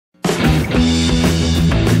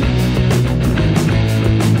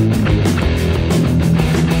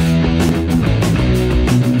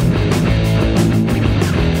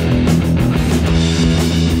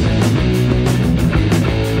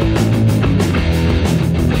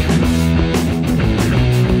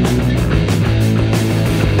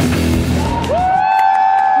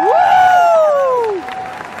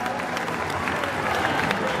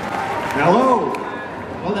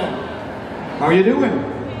How are you doing?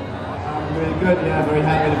 I'm really good, yeah, very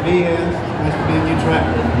happy to be here. Nice to be in Utrecht.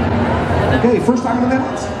 Okay, first time in the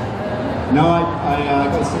Netherlands? No,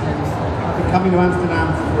 I've been coming to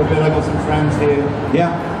Amsterdam for a bit. I got some friends here.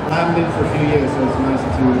 Yeah. I haven't been for a few years, so it's nice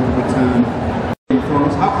to return.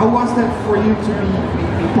 How was that for you to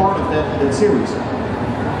be part of that series?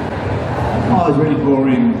 Oh, it was really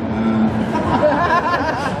boring.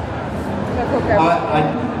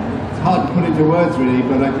 It's hard to put into words really,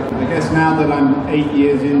 but I guess now that I'm 8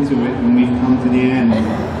 years into it and we've come to the end,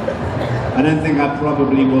 I don't think I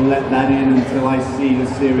probably will let that in until I see the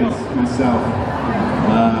series myself.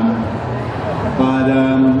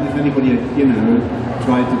 If anybody had,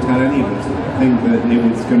 tried to tell any of us, I think that it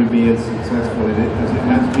was going to be as successful as it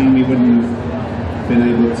has been, we wouldn't have been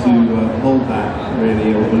able to hold that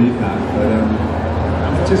really or believe that. But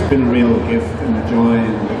it's just been a real gift and a joy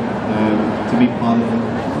and to be part of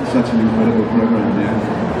such an incredible program there.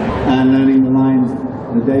 And learning the lines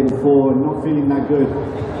the day before and not feeling that good.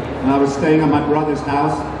 And I was staying at my brother's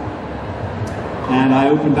house and I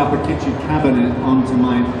opened up a kitchen cabinet onto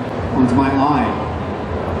my eye.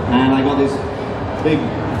 And I got this big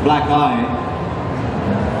black eye.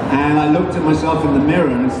 And I looked at myself in the mirror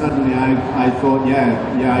and suddenly I thought, yeah,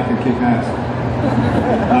 I could kick ass.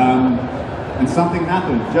 And something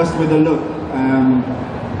happened just with a look.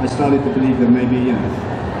 I started to believe that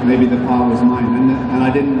maybe the part was mine, and I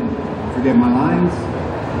didn't forget my lines.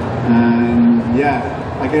 And yeah,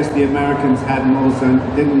 I guess the Americans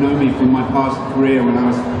didn't know me from my past career when I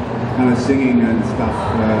was kind of singing and stuff.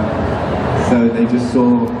 So they just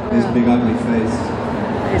saw this big ugly face.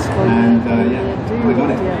 And yeah, I got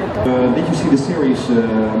it. Did you see the series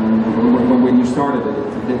when you started it?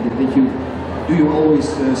 Do you always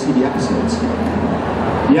see the episodes?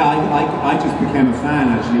 Yeah, I just became a fan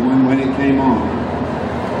actually when it came on,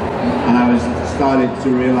 and I started to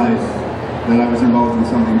realize that I was involved in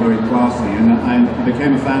something very classy, and I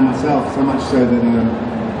became a fan myself, so much so that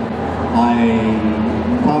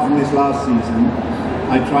apart from this last season,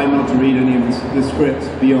 I tried not to read any of the scripts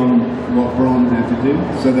beyond what Bronn had to do,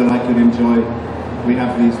 so that I could enjoy. We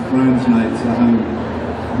have these Thrones nights at home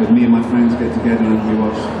that me and my friends get together and we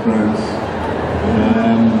watch Thrones.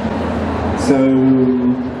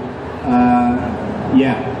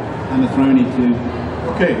 Yeah, I'm a Throny too.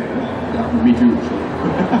 Okay, yeah, me too.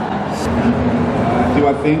 Do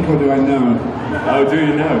I think or do I know? Oh, do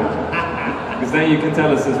you know? Because then you can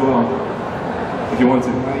tell us as well, if you want to.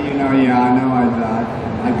 Well, yeah, I know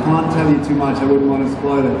I can't tell you too much, I wouldn't want to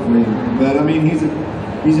spoil it for you. But I mean, he's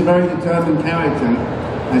a very determined character,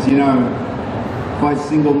 as you know, quite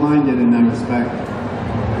single-minded in that respect.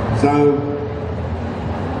 So,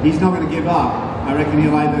 he's not going to give up. I reckon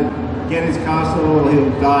he'll either get his castle or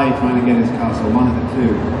he'll die trying to get his castle, one of the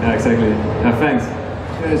two. Yeah, exactly. Yeah, thanks.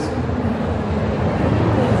 Cheers.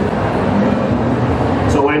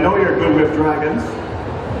 So I know you're good with dragons.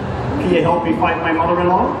 Can you help me fight my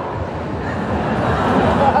mother-in-law?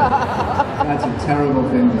 That's a terrible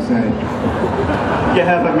thing to say. You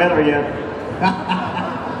haven't met her yet.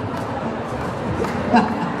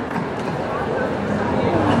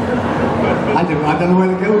 I don't know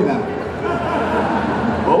where to go with that.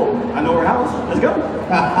 Oh, I know her house. Let's go.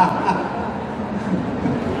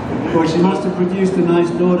 Well, she must have produced a nice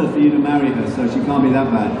daughter for you to marry her, so she can't be that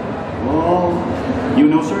bad. Well, you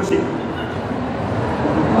know Cersei?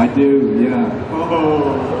 I do, yeah.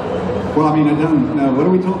 Oh. Well, I mean, I don't know. What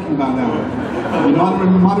are we talking about now? Your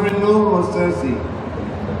mother-in-law or Cersei?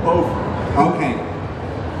 Oh. Okay.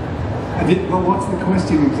 Well, what's the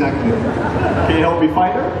question exactly? Can you help me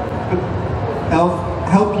fight her?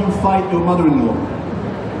 Help you fight your mother-in-law?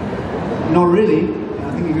 Not really.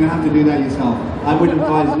 I think you're going to have to do that yourself. I would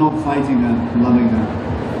advise not fighting her, loving her.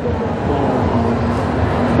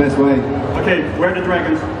 Best way. Okay, where are the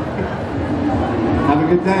dragons? Have a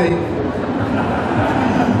good day.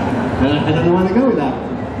 I don't know where to go with that.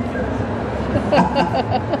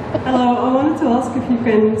 Hello, I wanted to ask if you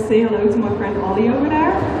can say hello to my friend Ollie over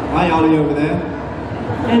there. Hi Ollie over there.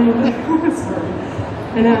 And sorry.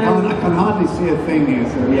 And I can hardly see a thing here,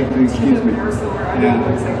 so you have to excuse me. I don't know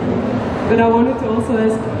exactly. But I wanted to also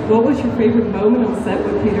ask, what was your favorite moment on set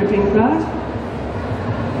with Peter Dinklage?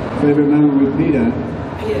 Favorite moment with Peter?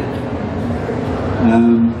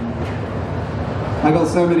 I got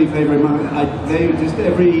so many favourite moments.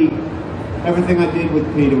 Everything I did with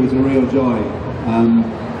Peter was a real joy.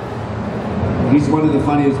 He's one of the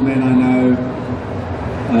funniest men I know.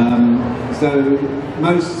 So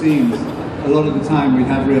most scenes, a lot of the time we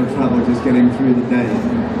have real trouble just getting through the day.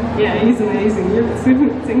 Yeah, he's amazing.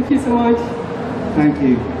 Thank you so much. Thank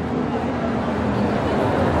you.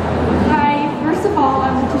 Hi, first of all,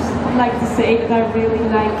 I would just like to say that I really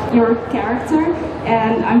like your character,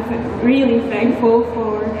 and I'm really thankful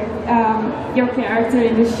for your character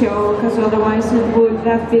in the show, because otherwise it would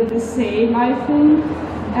have been the same, I think.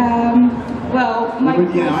 Well, I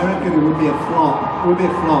reckon it would be a flop. It would be a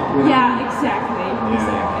flop. Yeah, exactly.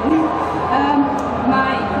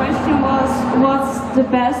 My question was, what's the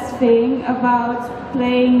best thing about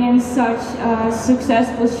playing in such a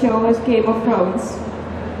successful show as Game of Thrones?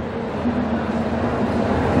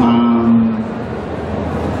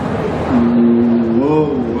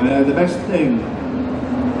 The best thing.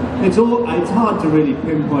 It's hard to really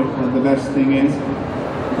pinpoint what the best thing is.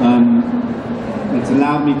 It's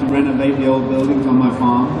allowed me to renovate the old buildings on my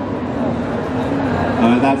farm.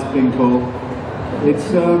 That's been cool.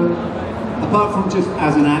 It's apart from just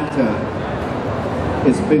as an actor,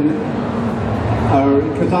 it's been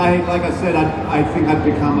because like I said, I think I'd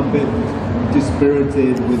become a bit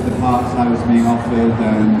dispirited with the parts I was being offered,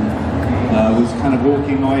 and was kind of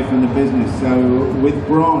walking away from the business. So with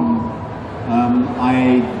Bronn,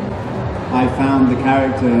 I found the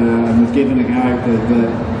character and was given a character that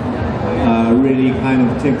really kind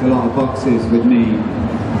of ticked a lot of boxes with me,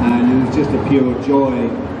 and it was just a pure joy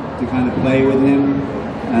to kind of play with him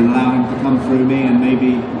and allow him to come through me, and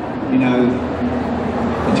maybe, you know,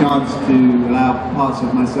 a chance to allow parts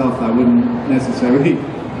of myself that I wouldn't necessarily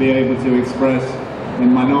be able to express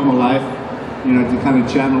in my normal life, you know, to kind of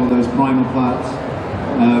channel those primal parts.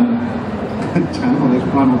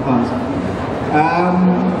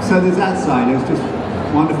 So there's that side. It was just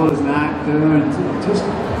wonderful as an actor, and just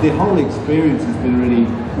the whole experience has been really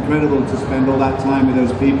incredible to spend all that time with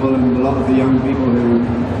those people, and a lot of the young people who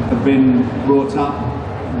have been brought up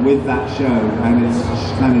with that show, and it's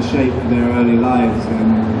kind of shaped their early lives,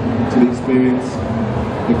 and to experience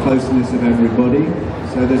the closeness of everybody.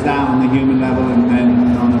 So there's that on the human level, and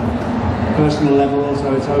then on a personal level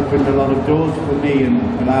also, it's opened a lot of doors for me and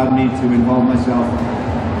allowed me to involve myself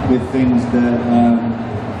with things that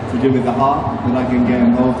to do with the heart, that I can get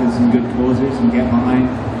involved in some good causes and get behind,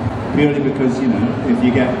 purely because, you know, if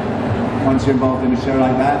you get, once you're involved in a show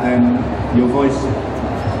like that, then your voice,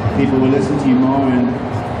 people will listen to you more, and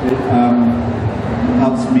it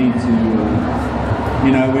helps me to,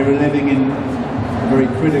 you know, we're living in a very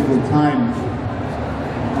critical time,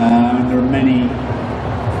 and there are many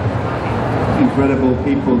incredible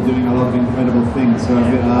people doing a lot of incredible things, so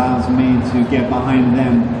if it allows me to get behind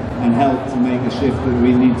them and help to make a shift that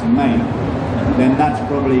we need to make, then that's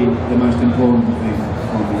probably the most important thing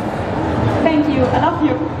for me. Thank you, I love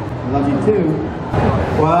you. I love you too.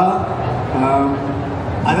 Well,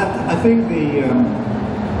 I think the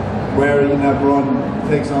where, you know, Bronn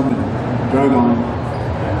takes on the Drogon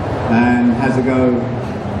and has a go,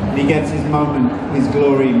 he gets his moment, his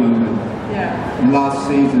glory moment. Yeah. Last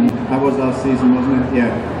season, that was last season, wasn't it?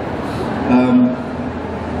 Yeah.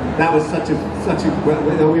 That was such a,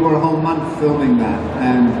 we were a whole month filming that,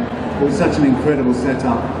 and it was such an incredible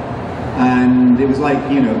setup. And it was like,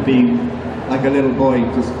 you know, being like a little boy,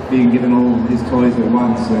 just being given all his toys at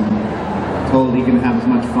once and told he can have as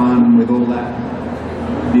much fun with all that,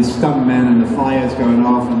 these stuntmen and the fires going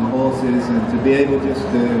off and the horses, and to be able just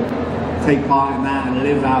to take part in that and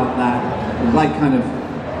live out that, it was like kind of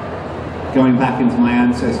going back into my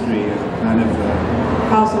ancestry and kind of...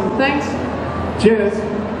 Awesome, thanks. Cheers!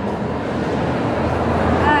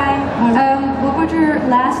 Hi. What would your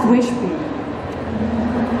last wish be?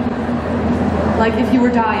 Like, if you were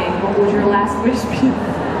dying, what would your last wish be?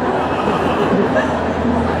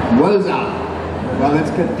 Well done. Well,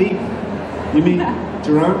 let's get deep. You mean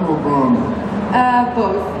Jerome or Bronn?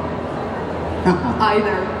 Both.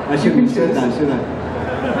 Either. I shouldn't have said that, should I?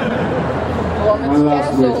 My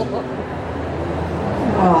last wish.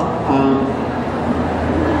 Well,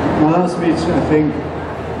 my last wish, I think,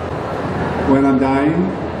 when I'm dying,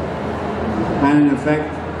 and in effect,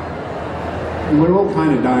 we're all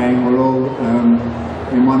kind of dying, we're all,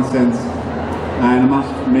 in one sense, and much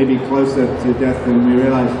maybe closer to death than we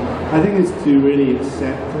realize. I think it's to really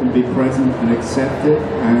accept and be present and accept it,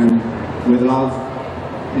 and with love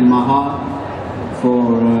in my heart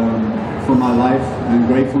for my life and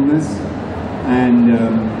gratefulness, and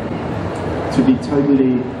to be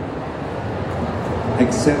totally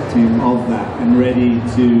accepting of that and ready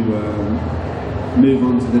to move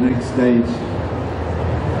on to the next stage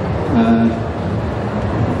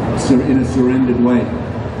in a surrendered way.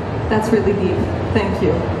 That's really deep. Thank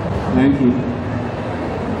you. Thank you.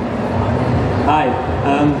 Hi,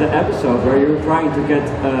 the episode where you were trying to get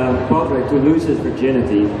Podrick to lose his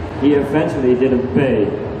virginity, he eventually didn't pay.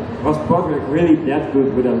 Was Podrick really that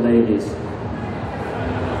good with the ladies?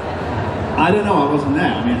 I don't know, I wasn't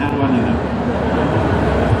there. I mean, how do I know that?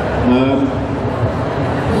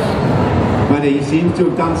 But he seems to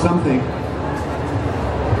have done something.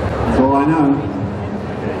 That's all I know.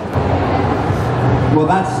 Well,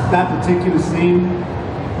 that particular scene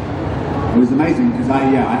was amazing because I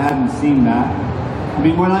hadn't seen that. I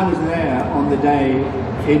mean, when I was there on the day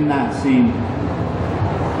in that scene,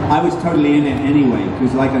 I was totally in it anyway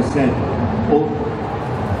because, like I said,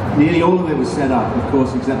 nearly all of it was set up, of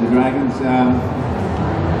course, except the dragons.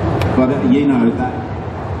 But you know that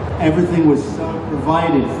everything was so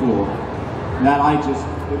provided for that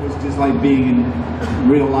it was just like being in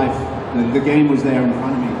real life. The game was there in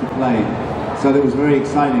front of me to play. So that was very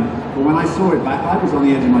exciting. But when I saw it back, I was on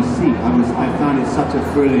the edge of my seat. I found it such a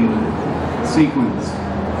thrilling sequence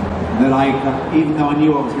that even though I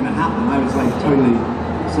knew what was going to happen, I was like totally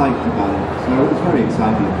psyched about it. So it was very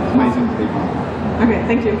exciting. It was amazing to be part of it. Okay,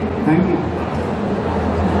 thank you. Thank you.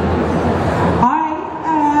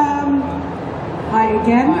 Hi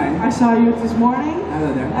again. Hi. I saw you this morning.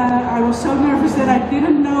 Hello there. I was so nervous that I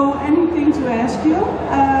didn't know anything to ask you.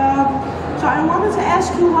 So I wanted to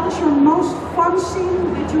ask you, what is your most fun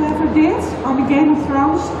scene that you ever did on the Game of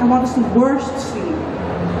Thrones, and what is the worst scene?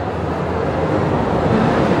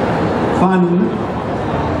 Fun.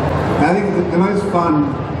 I think the most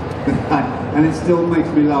fun, and it still makes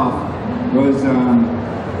me laugh, was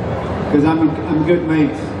because I'm good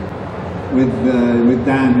mates with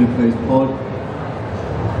Dan, who plays Pod.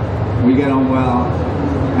 We get on well,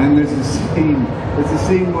 and there's a scene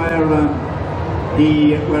where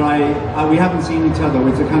we haven't seen each other.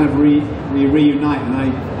 It's a kind of we reunite, and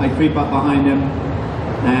I creep up behind him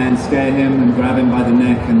and scare him and grab him by the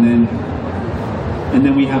neck, and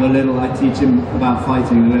then we have a little. I teach him about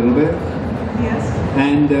fighting a little bit. Yes.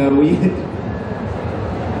 And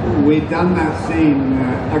we'd done that scene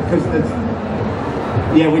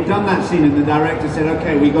we'd done that scene, and the director said,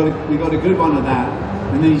 "Okay, we got a good one of that."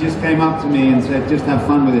 And then he just came up to me and said, "Just have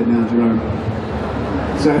fun with it now, Jerome."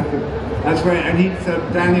 So that's where, so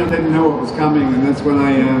Daniel didn't know what was coming, and that's when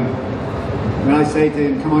I say to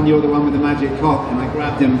him, "Come on, you're the one with the magic cock," and I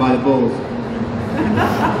grabbed him by the balls.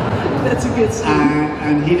 That's a good scene.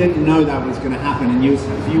 And he didn't know that was going to happen. And if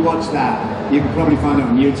you watch that, you can probably find it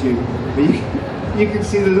on YouTube. But you can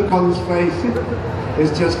see the look on his face.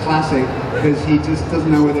 It's just classic, because he just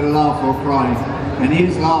doesn't know whether to laugh or cry. And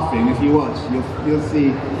he's laughing. If you watch, you'll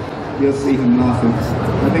see him laughing.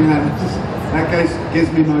 I think that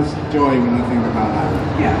gives me most joy when I think about that.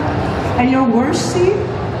 Yeah. And your worst scene?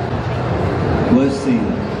 Worst scene.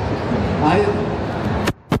 I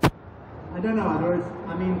don't know.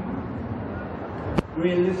 I mean,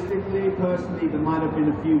 realistically, personally, there might have been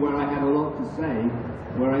a few where I had a lot to say,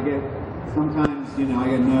 where I get sometimes, I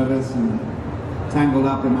get nervous and tangled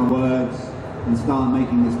up in my words and start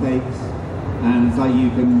making mistakes, and it's like you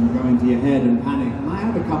can go into your head and panic. And I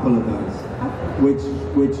had a couple of those, which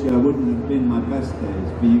wouldn't have been my best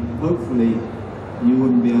days, but hopefully you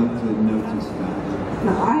wouldn't be able to notice that.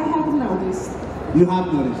 No, I haven't noticed. You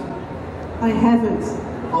have noticed? I haven't.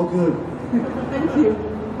 Oh, good. Thank you.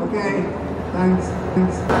 Okay, thanks.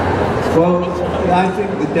 Well, I think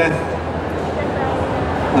the death,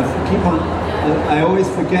 I always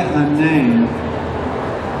forget her name,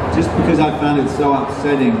 just because I found it so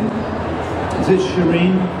upsetting. Is it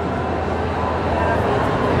Shireen?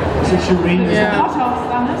 Yeah.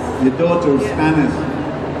 The daughter of Stannis,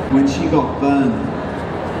 when she got burned.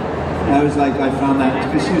 I was like, I found that,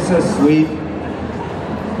 because she was so sweet.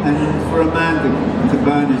 And for a man to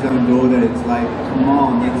burn his own daughter, it's like, come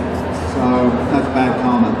on, that's bad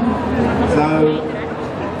karma. So,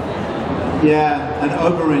 yeah, and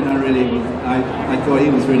Oberyn, I thought he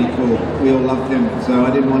was really cool. We all loved him, so I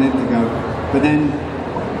didn't want him to go. But then,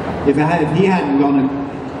 if he hadn't gone,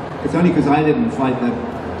 it's only because I didn't fight that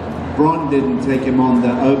Bronn didn't take him on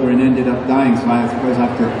that Oberyn ended up dying, so I suppose I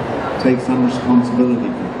have to take some responsibility.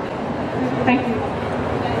 Thank you.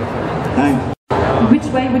 Thanks. Which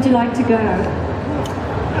way would you like to go?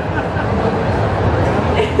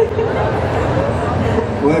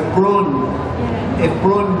 Well, if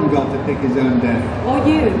Bronn got to pick his own death. Or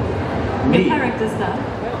you? Me? The character's death.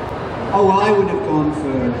 Oh, well, I would have gone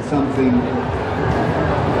for something,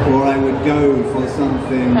 or I would go for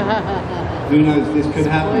something who knows, this could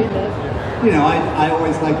happen. You know, I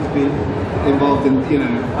always like to be involved in, you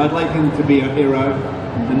know, I'd like him to be a hero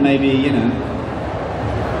and maybe, you know,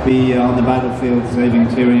 be on the battlefield saving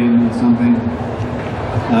Tyrion or something.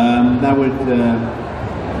 That would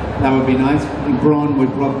be nice. I think Bronn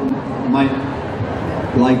might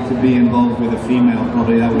like to be involved with a female,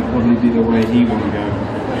 probably. That would probably be the way he would go.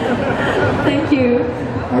 Thank you.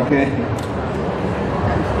 Okay.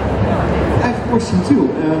 I have a question too.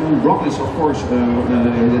 Bronn is, of course,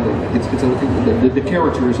 the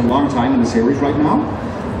character is a long time in the series right now,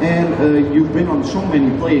 and you've been on so many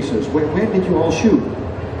places. Where did you all shoot?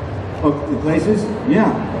 Oh, the places?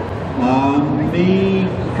 Yeah. Me,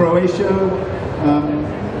 Croatia,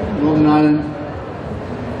 Northern Ireland,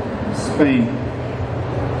 Spain.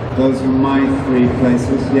 Those are my 3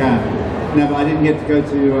 places. Yeah. No, but I didn't get to go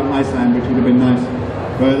to Iceland, which would have been nice.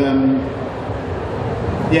 But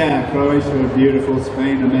yeah, Croatia, beautiful.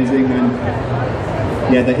 Spain, amazing, and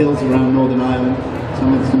yeah, the hills around Northern Ireland.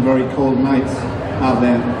 Some very cold nights out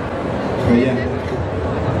there. So yeah.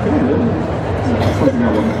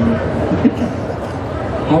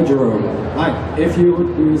 Hi Jerome. Hi. If you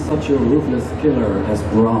would be such a ruthless killer as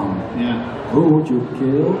Bronn, Yeah. who would you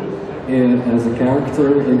kill as a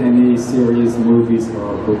character in any series, movies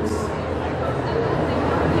or books?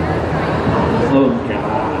 Oh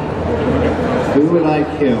God. Who would I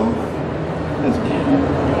kill? As,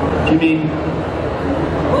 do you mean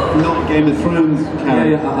not Game of Thrones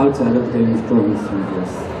character? Yeah, outside of Game of Thrones,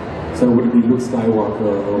 yes. So would it be Luke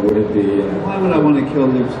Skywalker or would it be... Why would I want to kill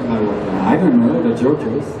Luke Skywalker? I don't know, that's your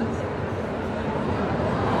choice.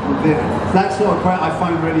 That sort of crap I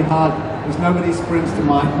find really hard, because nobody springs to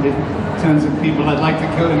mind in terms of people I'd like to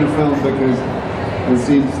kill in a film, because it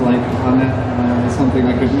seems like something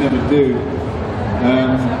I could never do.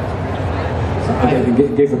 Okay,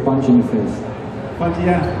 give a punch in the face. But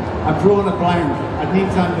yeah, I've drawn a blank. I'd need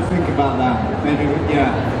time to think about that. Maybe,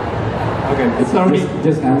 yeah. Okay, sorry.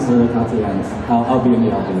 Just answer it at the end. I'll be in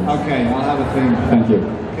the audience. Okay, I'll have a think. Thank you.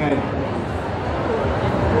 Okay.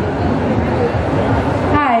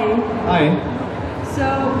 Hi. Hi. So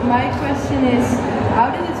my question is, how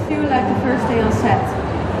did it feel like the first day on set?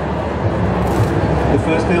 The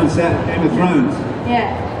first day on set, Game of Thrones.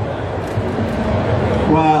 Yeah.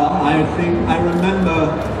 Well, I remember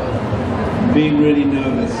being really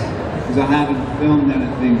nervous because I hadn't filmed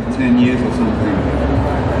anything for 10 years or something.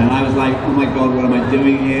 And I was like, oh my God, what am I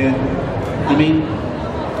doing here? I mean,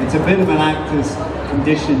 it's a bit of an actor's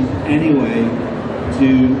condition anyway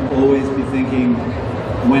to always be thinking,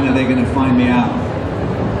 when are they going to find me out?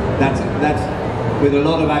 That's with a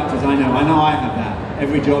lot of actors I know I have that.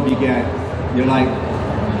 Every job you get, you're like,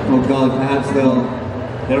 oh God, perhaps they'll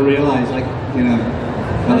realize, like, you know,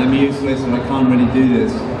 that I'm useless and I can't really do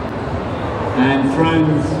this. And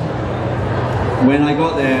Thrones, when I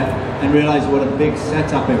got there and realized what a big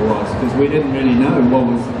setup it was, because we didn't really know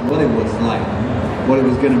what it was like, what it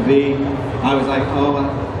was going to be, I was like, oh,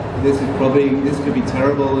 this could be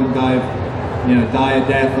terrible and die a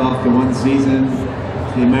death after one season.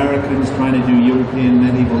 The Americans trying to do European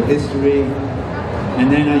medieval history,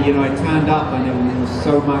 and then I turned up and there was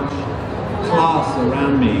so much class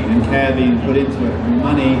around me and care being put into it, and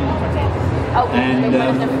money, and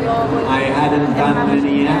I hadn't done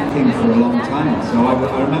any acting for a long time, so I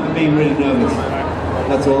remember being really nervous.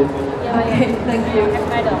 That's all. Okay, thank you.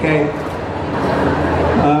 Okay.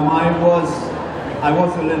 I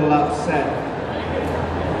was a little upset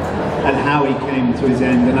at how he came to his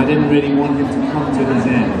end, and I didn't really want him to come to his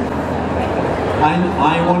end.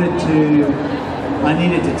 I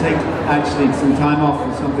needed to take actually some time off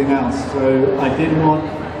for something else, so I didn't want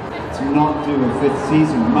to not do a 5th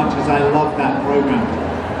season, much as I love that program,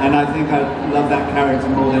 and I think I love that character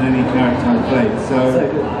more than any character I've played.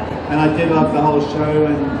 And I did love the whole show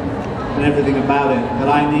and everything about it, but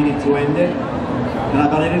I needed to end it,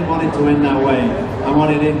 but I didn't want it to end that way.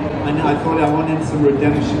 I thought I wanted some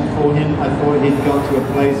redemption for him. I thought he'd got to a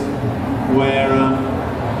place where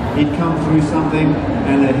he'd come through something,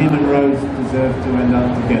 and that him and Rose deserved to end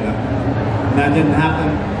up together. And that didn't happen,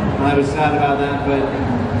 and I was sad about that, but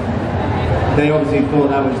they obviously thought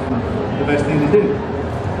that was the best thing to do.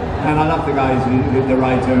 And I love the guys, the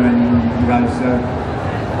writer and the guys, so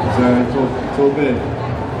it's all good.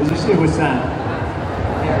 It was sad.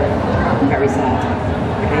 Very sad.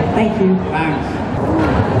 Okay, thank you. Thanks.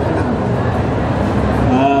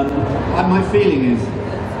 My feeling is,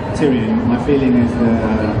 Tyrion, my feeling is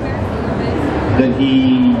that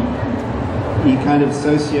he kind of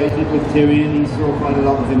associated with Tyrion. He saw quite a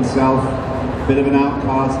lot of himself, a bit of an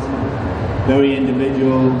outcast, very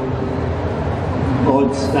individual,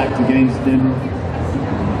 odds stacked against him.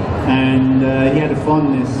 and he had a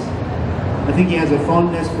fondness. I think he has a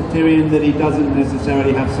fondness for Tyrion that he doesn't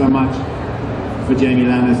necessarily have so much for Jaime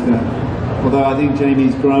Lannister. Although I think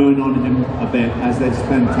Jaime's grown on him a bit as they've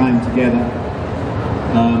spent time together.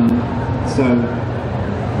 So,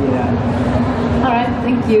 yeah. All right,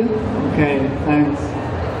 thank you. Okay, thanks.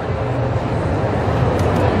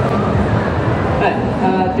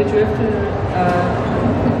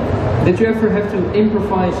 Did you ever have to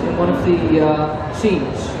improvise in one of the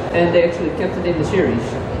scenes, and they actually kept it in the series?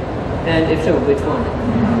 And if so, which one?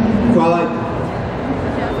 Well,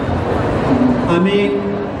 I mean,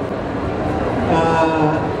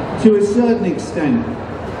 to a certain extent,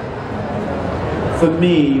 for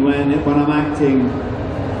me, when I'm acting,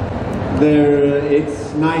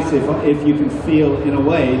 it's nice if you can feel, in a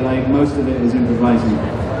way, like most of it is improvising.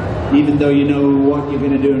 Even though you know what you're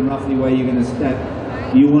going to do and roughly where you're going to step,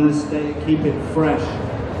 you want to keep it fresh,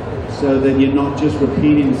 so that you're not just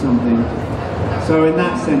repeating something. So in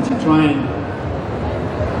that sense, you try and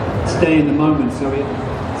stay in the moment, so it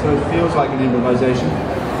feels like an improvisation.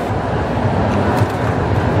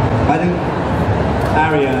 I think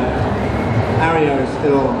Arya is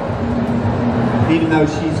still, even though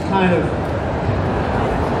she's kind of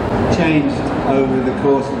changed over the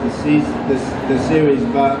course of the series,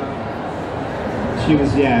 but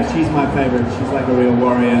she's my favorite. She's like a real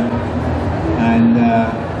warrior, and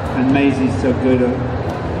Maisie's so good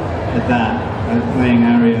at that, at playing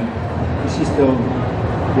Arya. She's still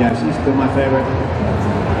my favorite.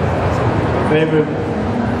 I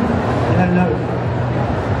don't know.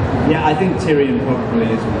 Yeah, I think Tyrion probably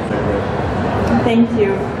is my favorite. Thank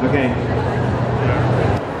you. Okay.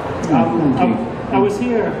 I was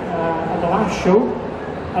here at the last show,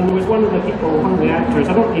 and there was one of the actors,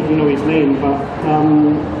 I don't even know his name, but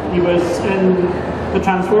he was in the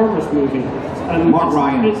Transformers movie. And Mark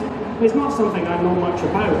Ryan. It's not something I know much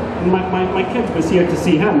about. And my kid was here to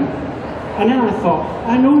see him. And then I thought,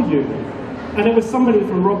 I know you. And it was somebody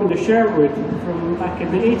from Robin to Sherwood from back in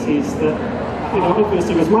the 80s that,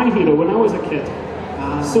 obviously was my hero when I was a kid.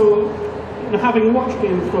 So, having watched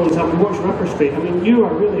Game of Thrones, having watched Ripper Street, I mean, you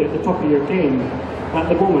are really at the top of your game at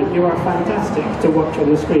the moment. You are fantastic to watch on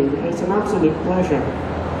the screen. It's an absolute pleasure.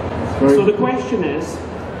 So the question is,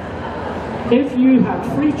 if you had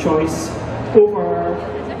free choice over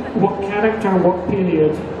what character, what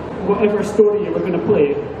period, whatever story you were going to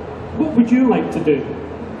play, what would you like to do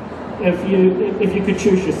if you could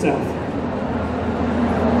choose yourself?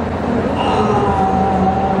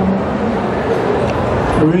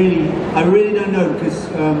 I really don't know, because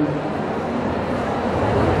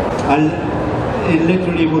it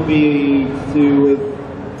literally would be to do with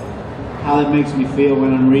how it makes me feel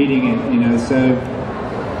when I'm reading it, So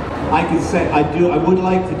I could say I would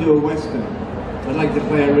like to do a Western. I'd like to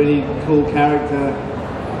play a really cool character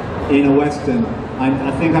in a Western.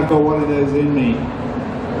 I think I've got one of those in me.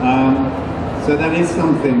 So that is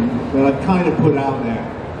something that I've kind of put out there.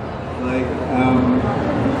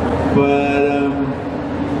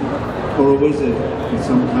 Or a wizard of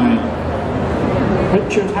some kind.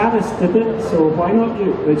 Richard Harris did it, so why not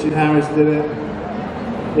you? Richard Harris did it.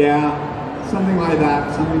 Yeah, something like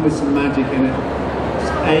that. Something with some magic in it.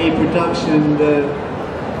 A production that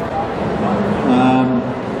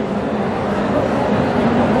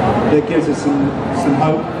gives us some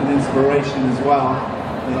hope and inspiration as well.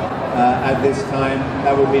 At this time,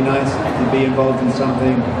 that would be nice to be involved in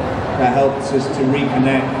something that helps us to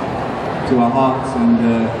reconnect to our hearts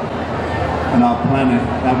and our planet.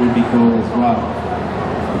 That would be cool as well.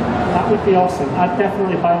 That would be awesome. I'd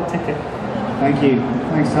definitely buy a ticket. Thank you.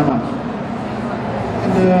 Thanks so much.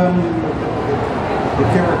 And the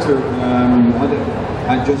character,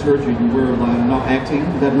 I just heard you were not acting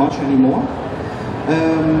that much anymore.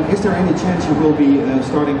 Is there any chance you will be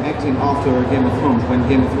starting acting after Game of Thrones, when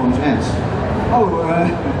Game of Thrones ends?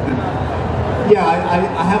 Yeah,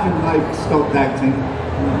 I haven't stopped acting.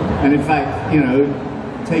 And in fact,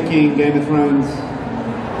 taking Game of Thrones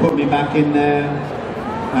put me back in there,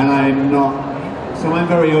 and I'm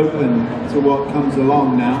very open to what comes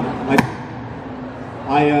along now.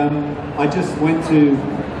 I just went to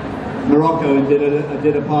Morocco and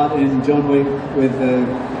did a part in John Wick with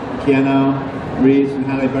Keanu Reeves and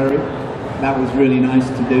Halle Berry. That was really nice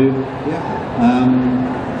to do.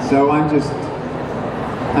 Yeah. So I'm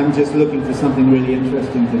just looking for something really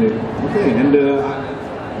interesting to do. Okay, and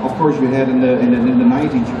of course you had in the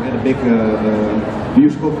 90s you had a big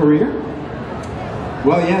musical career.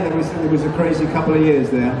 Well, yeah, there was a crazy couple of years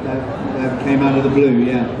there that came out of the blue.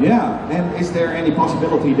 Yeah. Yeah. And is there any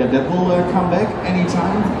possibility that will come back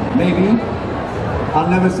anytime? Maybe. I'll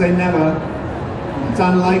never say never. It's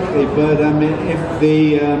unlikely, but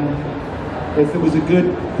if there was a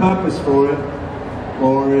good purpose for it,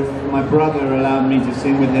 or if my brother allowed me to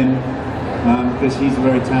sing with him, because he's a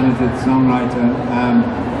very talented songwriter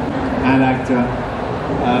and actor,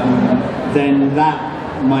 then that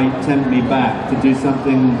might tempt me back to do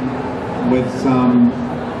something with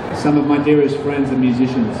some of my dearest friends and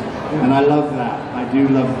musicians. And I love that. I do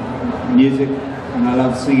love music and I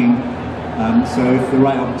love singing. So if the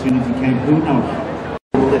right opportunity came, who knows?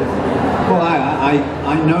 Well,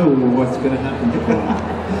 I know what's going to happen to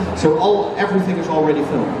Bronn. So everything is already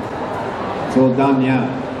filmed? It's all done, yeah.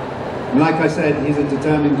 And like I said, he's a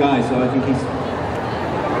determined guy, so I think he's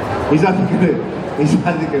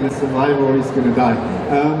either going to survive or he's going to die.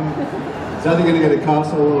 He's either going to get a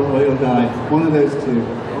castle or he'll die. One of those two.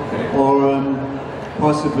 Okay. Or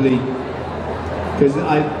possibly, because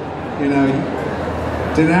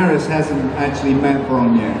Daenerys hasn't actually met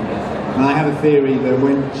Bronn yet. And I have a theory that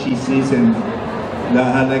when she sees him,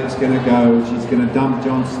 that her leg's going to go, she's going to dump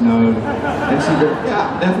Jon Snow. And she will,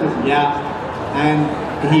 yeah, definitely. Yeah.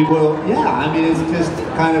 And he will, yeah, I mean, it's just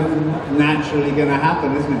kind of naturally going to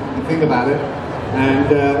happen, isn't it? You think about it. And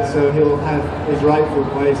so he'll have his rightful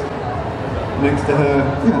place next to her.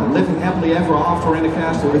 Yeah, living happily ever after in a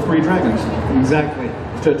castle with 3 dragons. Exactly.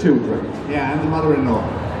 2 dragons. Yeah, and the mother-in-law.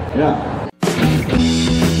 Yeah.